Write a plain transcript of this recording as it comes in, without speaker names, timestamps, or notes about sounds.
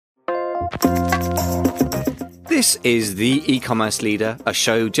This is The E-Commerce Leader, a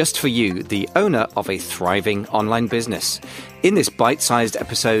show just for you, the owner of a thriving online business. In this bite-sized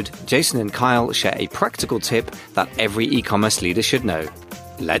episode, Jason and Kyle share a practical tip that every e-commerce leader should know.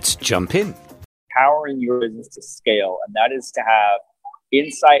 Let's jump in. Powering your business to scale, and that is to have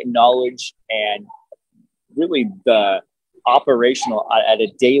insight, knowledge, and really the operational at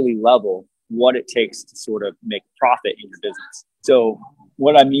a daily level, what it takes to sort of make profit in your business. So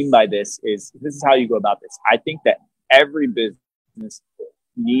what I mean by this is how you go about this. I think that every business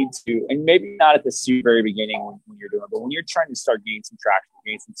needs to, and maybe not at the very beginning when you're doing it, but when you're trying to start gaining some traction,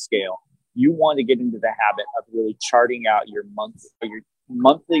 gain some scale, you want to get into the habit of really charting out your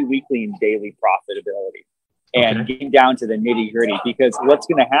monthly, weekly, and daily profitability. And getting down to the nitty gritty, because what's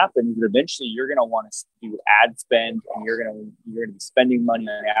going to happen is eventually you're going to want to do ad spend, and you're going to be spending money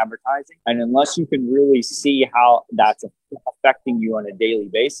on advertising. And unless you can really see how that's affecting you on a daily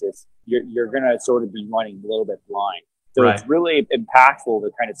basis, you're going to sort of be running a little bit blind. So It's really impactful to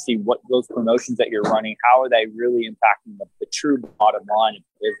kind of see what those promotions that you're running, how are they really impacting the true bottom line of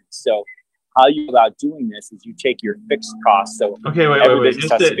the business. So how you go about doing this is you take your fixed costs. So wait.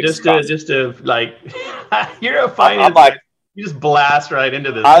 Just to like, you're a finance. You just blast right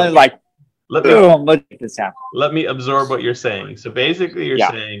into this. I'm like, let me this happen. Let me absorb what you're saying. So basically, you're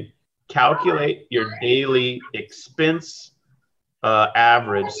saying calculate your daily expense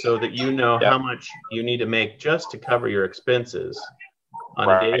average so that you know how much you need to make just to cover your expenses on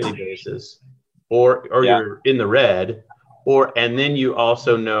a daily basis, or you're in the red. And then you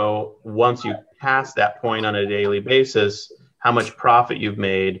also know, once you pass that point on a daily basis, how much profit you've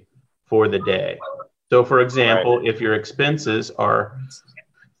made for the day. So for example, if your expenses are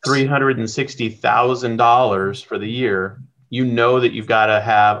 $360,000 for the year, you know that you've got to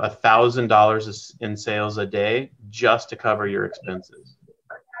have $1,000 in sales a day just to cover your expenses.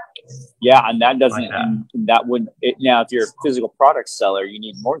 Yeah, and that doesn't, that wouldn't, now if you're a physical product seller, you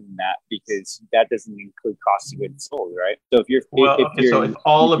need more than that, because that doesn't include cost of goods sold, right? So if if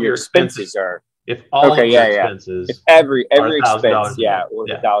all of your expenses are, if every expense, was $1,000,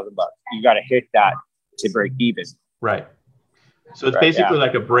 you got to hit that to break even. Right. So it's basically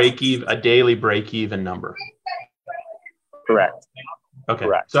like a daily break even number. Correct. Okay.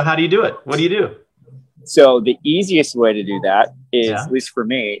 Correct. So how do you do it? What do you do? So the easiest way to do that is, at least for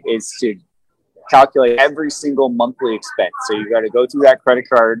me, is to calculate every single monthly expense. So you got to go through that credit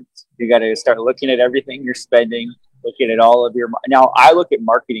card. You got to start looking at everything you're spending, looking at all of your. Now, I look at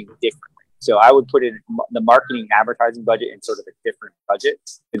marketing differently. So I would put the marketing advertising budget in sort of a different budget.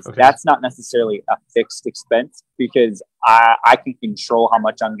 That's not necessarily a fixed expense, because I can control how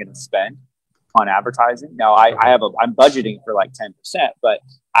much I'm going to spend on advertising. Now I'm budgeting for like 10%, but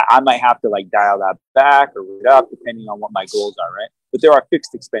I might have to like dial that back or root up depending on what my goals are, right? But there are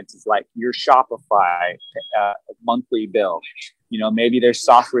fixed expenses like your Shopify monthly bill. You know, maybe there's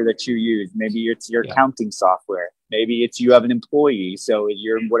software that you use. Maybe it's your accounting software. Maybe it's you have an employee, so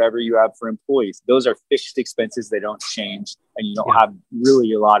whatever you have for employees. Those are fixed expenses. They don't change, and you don't have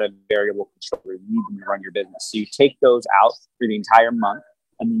really a lot of variable control where you need to run your business. So you take those out for the entire month,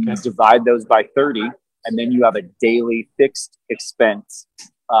 and then you divide those by 30, and then you have a daily fixed expense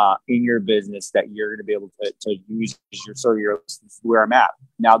in your business that you're going to be able to use as your where I'm at.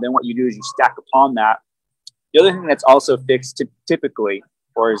 Now, then what you do is you stack upon that. The other thing that's also fixed typically,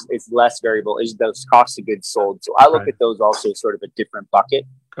 or is less variable, is those cost of goods sold. So I look at those also sort of a different bucket,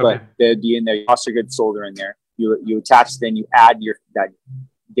 but they'd be in there. Cost of goods sold are in there. You attach, then you add that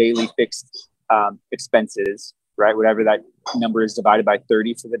daily fixed expenses, right? Whatever that number is divided by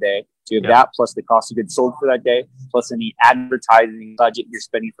 30 for the day. So you have that plus the cost of goods sold for that day, plus any advertising budget you're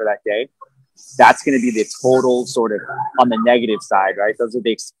spending for that day. That's going to be the total sort of on the negative side, right? Those are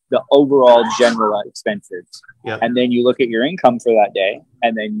the overall general expenses. And then you look at your income for that day,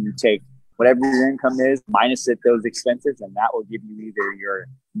 and then you take whatever your income is, minus it those expenses, and that will give you either your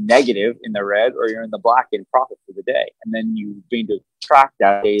negative in the red or you're in the black in profit for the day. And then you begin to track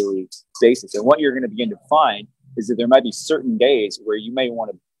that daily basis. And what you're going to begin to find is that there might be certain days where you may want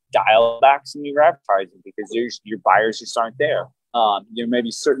to dial back some of your advertising because your buyers just aren't there. There may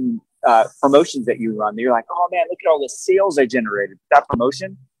be certain promotions that you run that you're like, oh man, look at all the sales I generated. That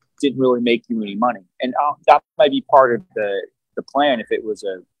promotion didn't really make you any money. And that might be part of the plan if it was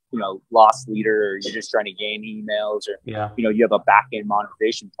a lost leader, or you're just trying to gain emails, or you have a back-end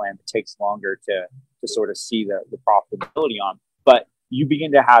monetization plan that takes longer to sort of see the profitability on. But you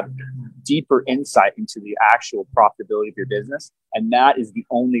begin to have deeper insight into the actual profitability of your business. And that is the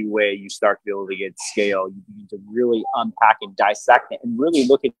only way you start to be able to get scale. You begin to really unpack and dissect it and really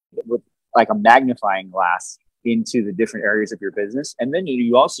look at it with like a magnifying glass into the different areas of your business. And then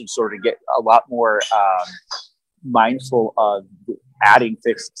you also sort of get a lot more mindful of adding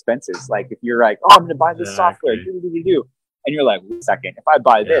fixed expenses. Like if you're like, oh, I'm going to buy this software, and you're like, wait a second, if I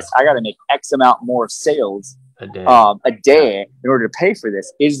buy this, I got to make X amount more sales a day in order to pay for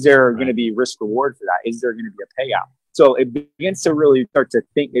this. Is there going to be risk reward for that? Is there going to be a payout? So it begins to really start to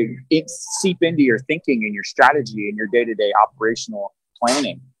think, it seep into your thinking and your strategy and your day-to-day operational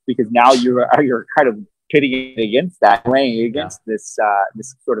planning, because now you're kind of pitting against that, weighing against this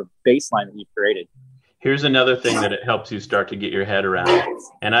sort of baseline that you've created. Here's another thing that it helps you start to get your head around.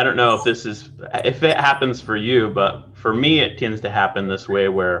 And I don't know if it happens for you, but for me, it tends to happen this way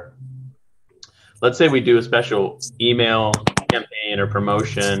where, let's say we do a special email campaign or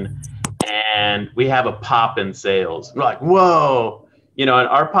promotion and we have a pop in sales. We're like, whoa, and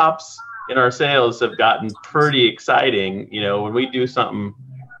our pops in our sales have gotten pretty exciting. When we do something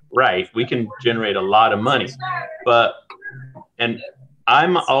right, we can generate a lot of money. And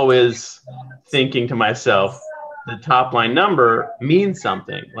I'm always thinking to myself, the top line number means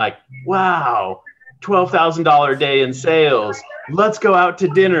something. Like, wow, $12,000 a day in sales. Let's go out to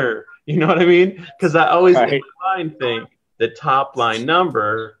dinner. You know what I mean? Because I always in my mind think the top line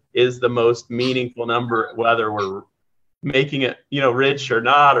number is the most meaningful number, whether we're making it, rich or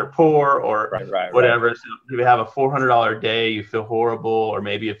not, or poor or whatever. Right. So if you have a $400 a day, you feel horrible. Or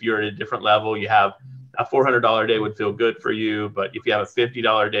maybe if you're at a different level, you have a $400 a day would feel good for you. But if you have a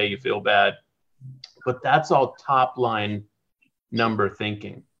 $50 a day, you feel bad. But that's all top line number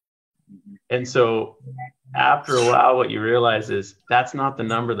thinking. And so after a while, what you realize is that's not the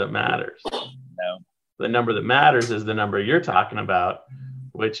number that matters. No. The number that matters is the number you're talking about,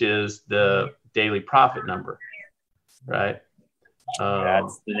 which is the daily profit number, right?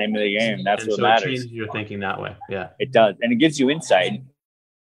 That's the name of the game. That's what so matters. It changes your thinking that way. Yeah, it does, and it gives you insight.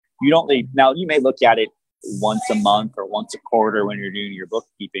 Now you may look at it once a month or once a quarter when you're doing your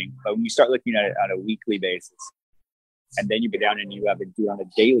bookkeeping, but when you start looking at it on a weekly basis, and then you go down and you have it do it on a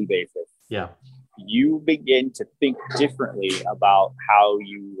daily basis, you begin to think differently about how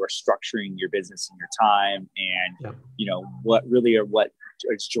you are structuring your business and your time, and what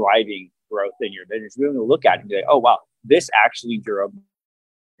is driving growth in your business. You're going to look at it and be like, oh wow, this actually drove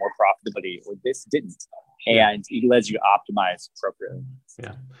more profitability, or this didn't, and it lets you optimize appropriately.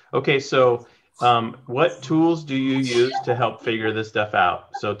 Yeah. Okay. So what tools do you use to help figure this stuff out?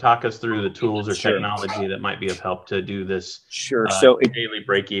 So talk us through the tools or technology that might be of help to do this. Sure. So daily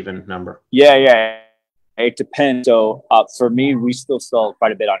break-even number. Yeah. It depends. So for me, we still sell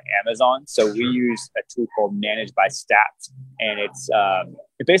quite a bit on Amazon. So we use a tool called Manage by Stats, and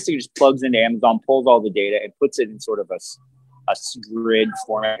it basically just plugs into Amazon, pulls all the data, and puts it in sort of a grid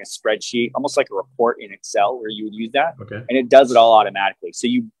format, a spreadsheet, almost like a report in Excel where you would use that. Okay. And it does it all automatically. So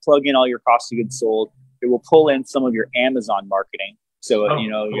you plug in all your cost of goods sold. It will pull in some of your Amazon marketing. So,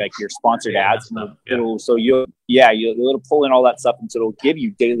 like your sponsored ads. It'll pull in all that stuff. And so it'll give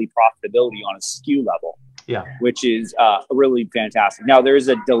you daily profitability on a SKU level. Yeah. Which is really fantastic. Now there's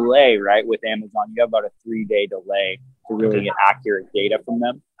a delay, right? With Amazon, you have about a 3-day delay to really get accurate data from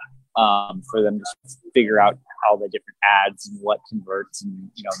them. For them to figure out all the different ads and what converts, and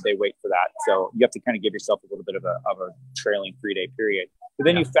they wait for that. So you have to kind of give yourself a little bit of a trailing 3-day period. But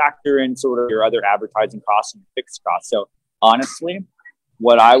then you factor in sort of your other advertising costs and fixed costs. So honestly,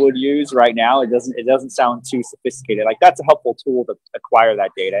 what I would use right now, it doesn't sound too sophisticated. Like that's a helpful tool to acquire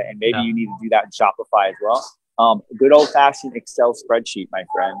that data, and maybe you need to do that in Shopify as well. Good old fashioned Excel spreadsheet, my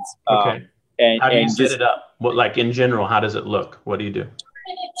friends. Okay. How do you set it up? What, like in general, how does it look? What do you do?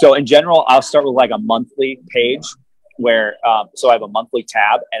 So in general, I'll start with like a monthly page where, so I have a monthly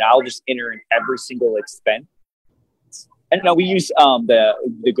tab, and I'll just enter in every single expense. And we use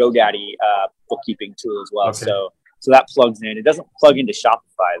the GoDaddy bookkeeping tool as well. Okay. So that plugs in. It doesn't plug into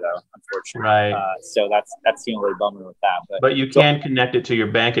Shopify though, unfortunately. Right. So that's the only bummer with that. But you can connect it to your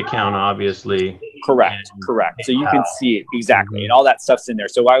bank account, obviously. Correct. So you can see it exactly, and all that stuff's in there.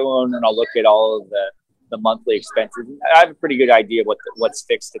 So I go in and I'll look at all of the monthly expenses. I have a pretty good idea what's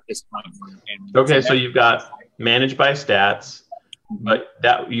fixed at this point. Okay, so you've got Managed by Stats, but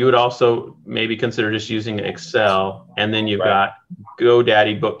that you would also maybe consider just using Excel, and then you've got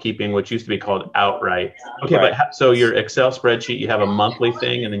GoDaddy bookkeeping, which used to be called Outright. Okay, but so your Excel spreadsheet, you have a monthly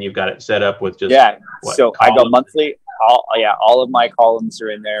thing, and then you've got it set up with just so columns? I go monthly. All of my columns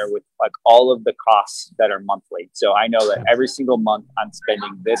are in there with like all of the costs that are monthly. So I know that every single month I'm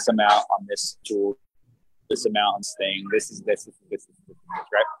spending this amount on this tool, this amount on this thing, this is this,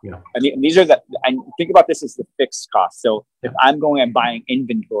 right? Yeah. And these are and think about this as the fixed cost. So if I'm going and buying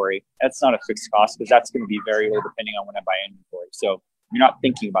inventory, that's not a fixed cost because that's going to be variable depending on when I buy inventory. So you're not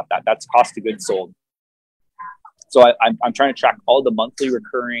thinking about that. That's cost of goods sold. So I'm trying to track all the monthly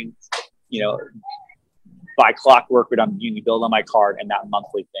recurring, by clockwork, what I'm being billed on my card and that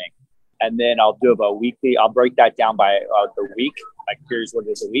monthly thing. And then I'll do about weekly. I'll break that down by the week. Like, here's what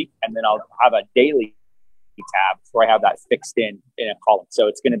it is a week. And then I'll have a daily tab where I have that fixed in a column. So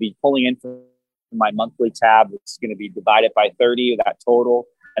it's going to be pulling in from my monthly tab. It's going to be divided by 30 of that total.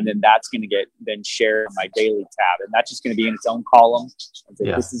 And then that's going to get then shared on my daily tab. And that's just going to be in its own column. So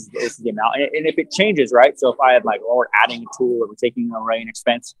this is the amount. And if it changes, right? So if I have like, we're adding a tool or we're taking away an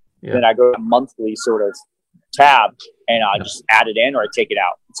expense, then I go to monthly sort of tab and I just add it in or I take it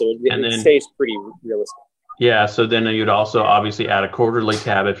out. So it stays pretty realistic. Yeah. So then you'd also obviously add a quarterly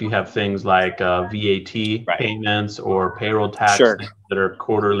tab if you have things like VAT payments or payroll tax that are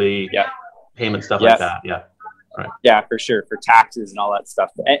quarterly payment stuff like that. Yeah. Right. Yeah, for sure. For taxes and all that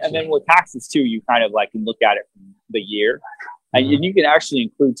stuff. And then with taxes too, you kind of like can look at it from the year and you can actually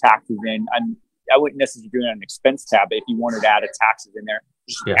include taxes in. I wouldn't necessarily do it on an expense tab, but if you wanted to add a taxes in there,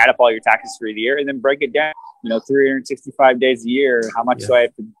 just add up all your taxes for the year and then break it down, 365 days a year. How much do I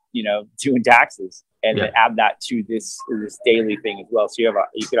have to, do in taxes? And then add that to this daily thing as well. So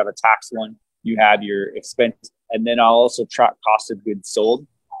you could have a tax one, you have your expense, and then I'll also track cost of goods sold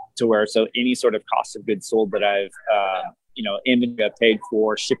so any sort of cost of goods sold that I've, inventory I've paid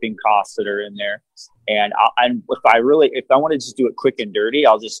for, shipping costs that are in there. And if I want to just do it quick and dirty,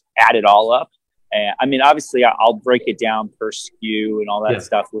 I'll just add it all up. And I mean, obviously I'll break it down per SKU and all that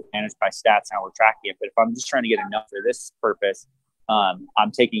stuff with managed by stats, how we're tracking it. But if I'm just trying to get enough for this purpose,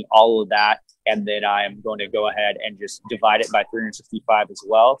 I'm taking all of that and then I'm going to go ahead and just divide it by 365 as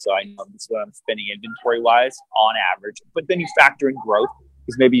well. So I know this is what I'm spending inventory wise on average, but then you factor in growth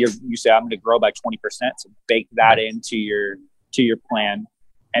because maybe you say I'm going to grow by 20%. So bake that into your plan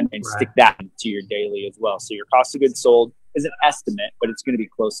and stick that into your daily as well. So your cost of goods sold is an estimate, but it's going to be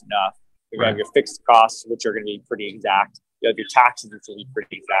close enough. You're going to have your fixed costs, which are going to be pretty exact. You have your taxes, which will be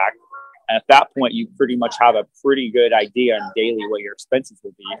pretty exact. And at that point, you pretty much have a pretty good idea on daily what your expenses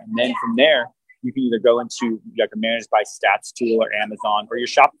will be. And then from there, you can either go into like a managed by stats tool or Amazon or your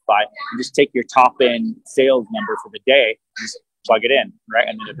Shopify and just take your top end sales number for the day, and just plug it in, right?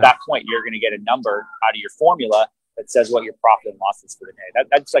 And then at that point, you're going to get a number out of your formula that says what your profit and loss is for the day.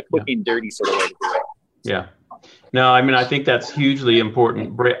 That's like quick and dirty sort of way to do it. Yeah. No, I mean, I think that's hugely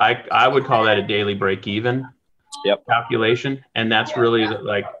important. I would call that a daily break even calculation. And that's really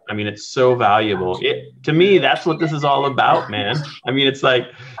like, I mean, it's so valuable. To me, that's what this is all about, man. I mean, it's like,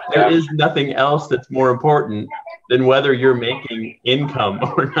 there is nothing else that's more important than whether you're making income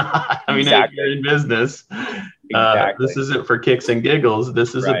or not. I mean, if you're in business, this isn't for kicks and giggles.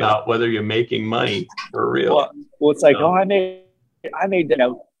 This is about whether you're making money for real. Well, it's like, I made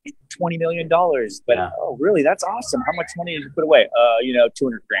 $20 million, but oh, really? That's awesome. How much money did you put away?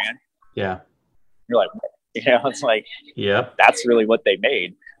 200 grand. Yeah. You're like, it's like, that's really what they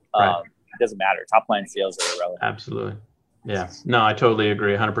made. It doesn't matter. Top line sales are irrelevant. Absolutely. Yeah. No, I totally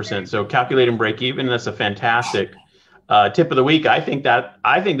agree 100%. So calculate and break even. That's a fantastic tip of the week. I think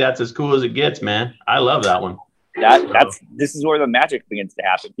that's as cool as it gets, man. I love that one. This is where the magic begins to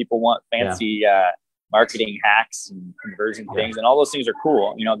happen. People want fancy, marketing hacks and conversion things, and all those things are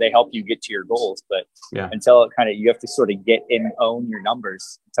cool. They help you get to your goals, but until you have to sort of own your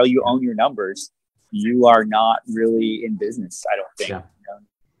numbers. Until you own your numbers, you are not really in business, I don't think.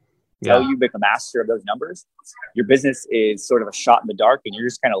 Until you become a master of those numbers, your business is sort of a shot in the dark and you're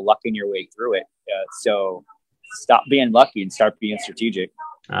just kind of lucking your way through it. So stop being lucky and start being strategic.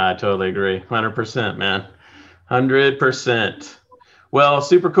 I totally agree. 100%, man. 100%. Well,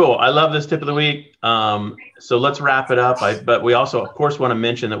 super cool. I love this tip of the week. So let's wrap it up. But we also, of course, want to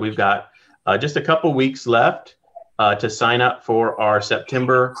mention that we've got just a couple weeks left to sign up for our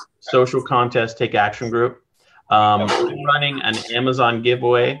September social contest Take Action group. I'm running an Amazon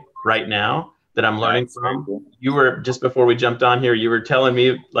giveaway right now that I'm learning from. Cool. You were, just before we jumped on here, you were telling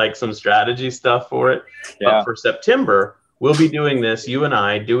me like some strategy stuff for it. But for September, we'll be doing this, you and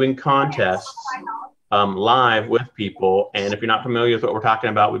I, doing contests live with people. And if you're not familiar with what we're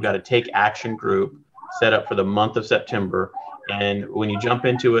talking about, we've got a Take Action group set up for the month of September. And when you jump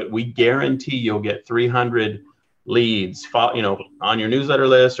into it, we guarantee you'll get 300 leads, on your newsletter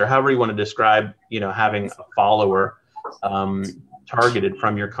list, or however you want to describe, having a follower targeted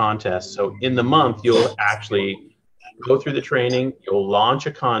from your contest. So in the month, you'll actually go through the training, you'll launch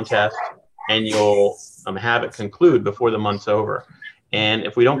a contest, and you'll have it conclude before the month's over. And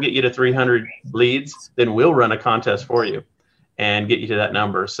if we don't get you to 300 leads, then we'll run a contest for you and get you to that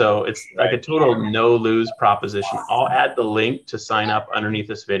number. So it's like a total no-lose proposition. I'll add the link to sign up underneath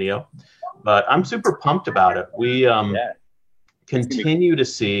this video, but I'm super pumped about it. We continue to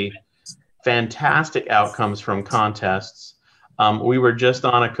see fantastic outcomes from contests. We were just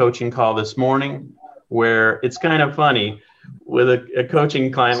on a coaching call this morning where it's kind of funny with a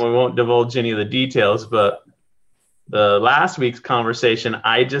coaching client. We won't divulge any of the details, but the last week's conversation,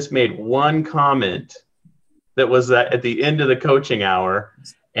 I just made one comment that was at the end of the coaching hour,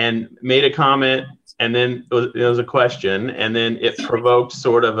 and made a comment, and then it was a question, and then it provoked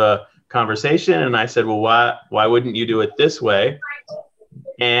sort of a conversation. And I said, well, why wouldn't you do it this way?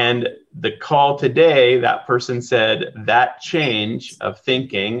 And the call today, that person said that change of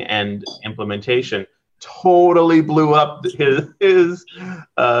thinking and implementation totally blew up his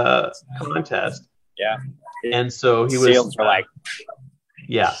contest. Yeah. And so he was sales are like,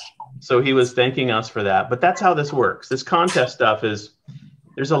 yeah. So he was thanking us for that. But that's how this works. This contest stuff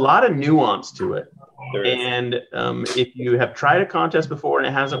there's a lot of nuance to it. And if you have tried a contest before and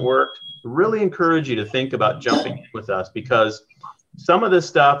it hasn't worked, really encourage you to think about jumping in with us, because some of this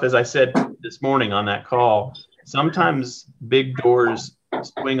stuff, as I said this morning on that call, sometimes big doors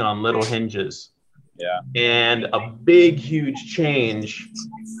swing on little hinges. Yeah. And a big, huge change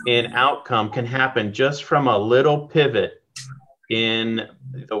in outcome can happen just from a little pivot in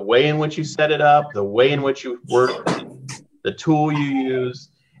the way in which you set it up, the way in which you work, the tool you use.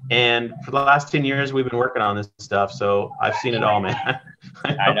 And for the last 10 years, we've been working on this stuff. So I've seen it all, man.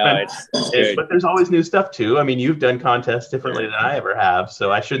 I know it's good. But there's always new stuff too. I mean, you've done contests differently than I ever have.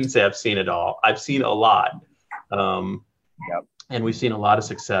 So I shouldn't say I've seen it all. I've seen a lot. Yep. And we've seen a lot of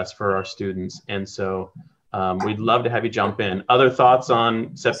success for our students. And so we'd love to have you jump in. Other thoughts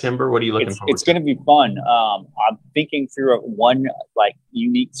on September? What are you looking for? It's going to be fun. I'm thinking through one like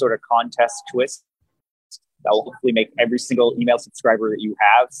unique sort of contest twist that will hopefully make every single email subscriber that you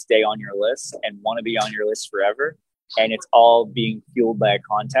have stay on your list and want to be on your list forever. And it's all being fueled by a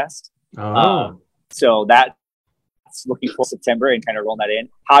contest. So that's looking for September and kind of rolling that in.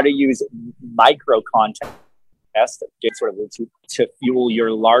 How to use micro contests that sort of to fuel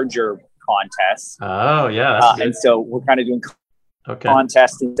your larger contests. Oh, yeah. And so we're kind of doing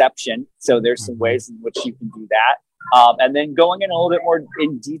contest inception. So there's some ways in which you can do that. And then going in a little bit more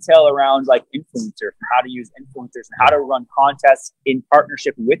in detail around like influencers, and how to use influencers and how to run contests in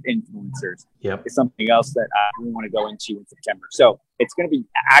partnership with influencers is something else that we want to go into in September. So it's going to be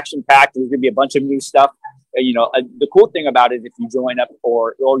action packed. There's going to be a bunch of new stuff. The cool thing about it, if you join up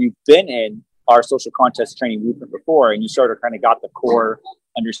or you've been in our social contest training blueprint before, and you sort of kind of got the core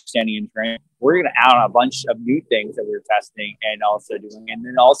understanding and training, we're going to add on a bunch of new things that we're testing and also doing, and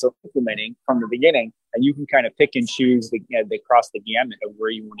then also implementing from the beginning. And you can kind of pick and choose they cross the gamut of where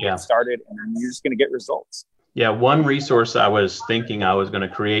you want to get started, and then you're just going to get results. Yeah, one resource I was thinking I was going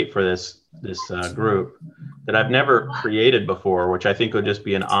to create for this group that I've never created before, which I think would just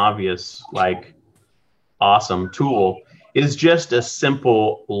be an obvious, like, awesome tool, is just a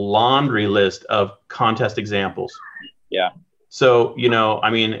simple laundry list of contest examples. Yeah. So, I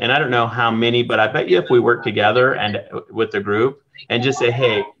mean, and I don't know how many, but I bet you if we work together and with the group and just say,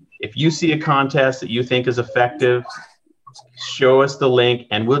 hey, if you see a contest that you think is effective, show us the link,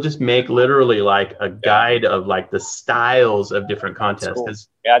 and we'll just make literally like a guide of like the styles of different contests. Cool.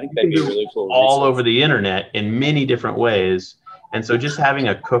 Yeah, I think that'd be really cool. All over the internet in many different ways. And so just having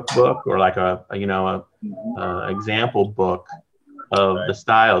a cookbook or like a example book of the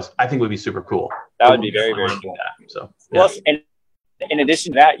styles, I think would be super cool. That would be very, very cool. So, plus, and in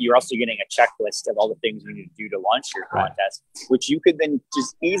addition to that, you're also getting a checklist of all the things you need to do to launch your contest, which you could then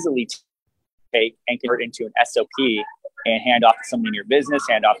just easily take and convert into an SOP and hand off to someone in your business,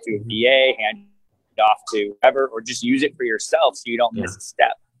 hand off to a VA, hand off to whoever, or just use it for yourself so you don't miss a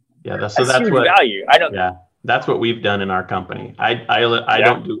step. Yeah, that's huge what value. That's what we've done in our company.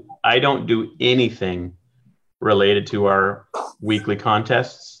 I don't do anything related to our weekly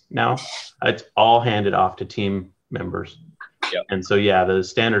contests now. It's all handed off to team members. Yep. And so, the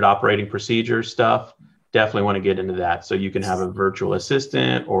standard operating procedure stuff, definitely want to get into that. So you can have a virtual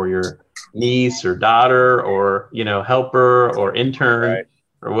assistant or your niece or daughter or, helper or intern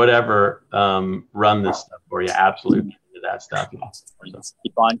or whatever, run this stuff for you. Absolutely into that stuff. So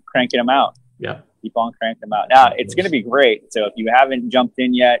keep on cranking them out. Yeah. Keep on cranking them out. Now, it's going to be great. So if you haven't jumped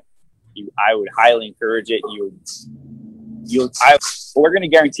in yet, I would highly encourage it. We're going to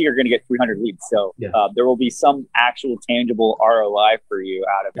guarantee you're going to get 300 leads. So there will be some actual tangible ROI for you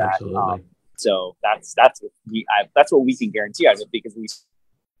out of that. Absolutely. So that's what we can guarantee out of it, because we've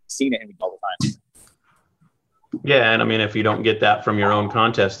seen it all the time. Yeah, and I mean, if you don't get that from your own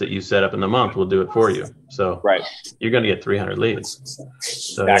contest that you set up in the month, we'll do it for you. So you're going to get 300 leads.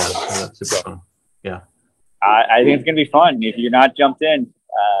 So that's super fun. Yeah. I think it's going to be fun. If you're not jumped in,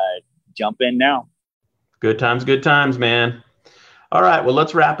 jump in now. Good times, man. All right. Well,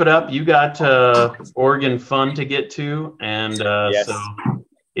 let's wrap it up. You got Oregon Fun to get to. And yes. So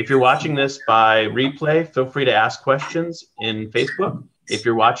if you're watching this by replay, feel free to ask questions in Facebook. If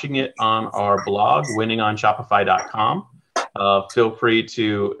you're watching it on our blog, winningonshopify.com, feel free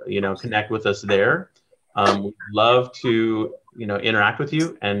to, connect with us there. We'd love to, interact with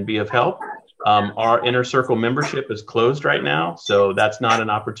you and be of help. Our Inner Circle membership is closed right now, so that's not an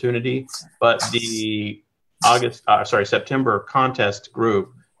opportunity. But the September contest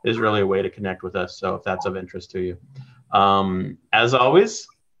group is really a way to connect with us. So if that's of interest to you, as always,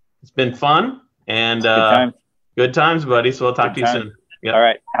 it's been fun and good times, buddy. So we'll talk to you soon. Yep. All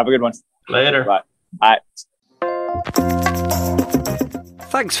right. Have a good one. Later. Bye. Bye.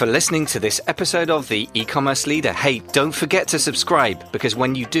 Thanks for listening to this episode of The E-Commerce Leader. Hey, don't forget to subscribe, because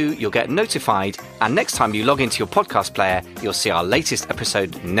when you do, you'll get notified. And next time you log into your podcast player, you'll see our latest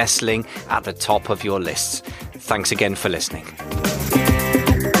episode nestling at the top of your lists. Thanks again for listening.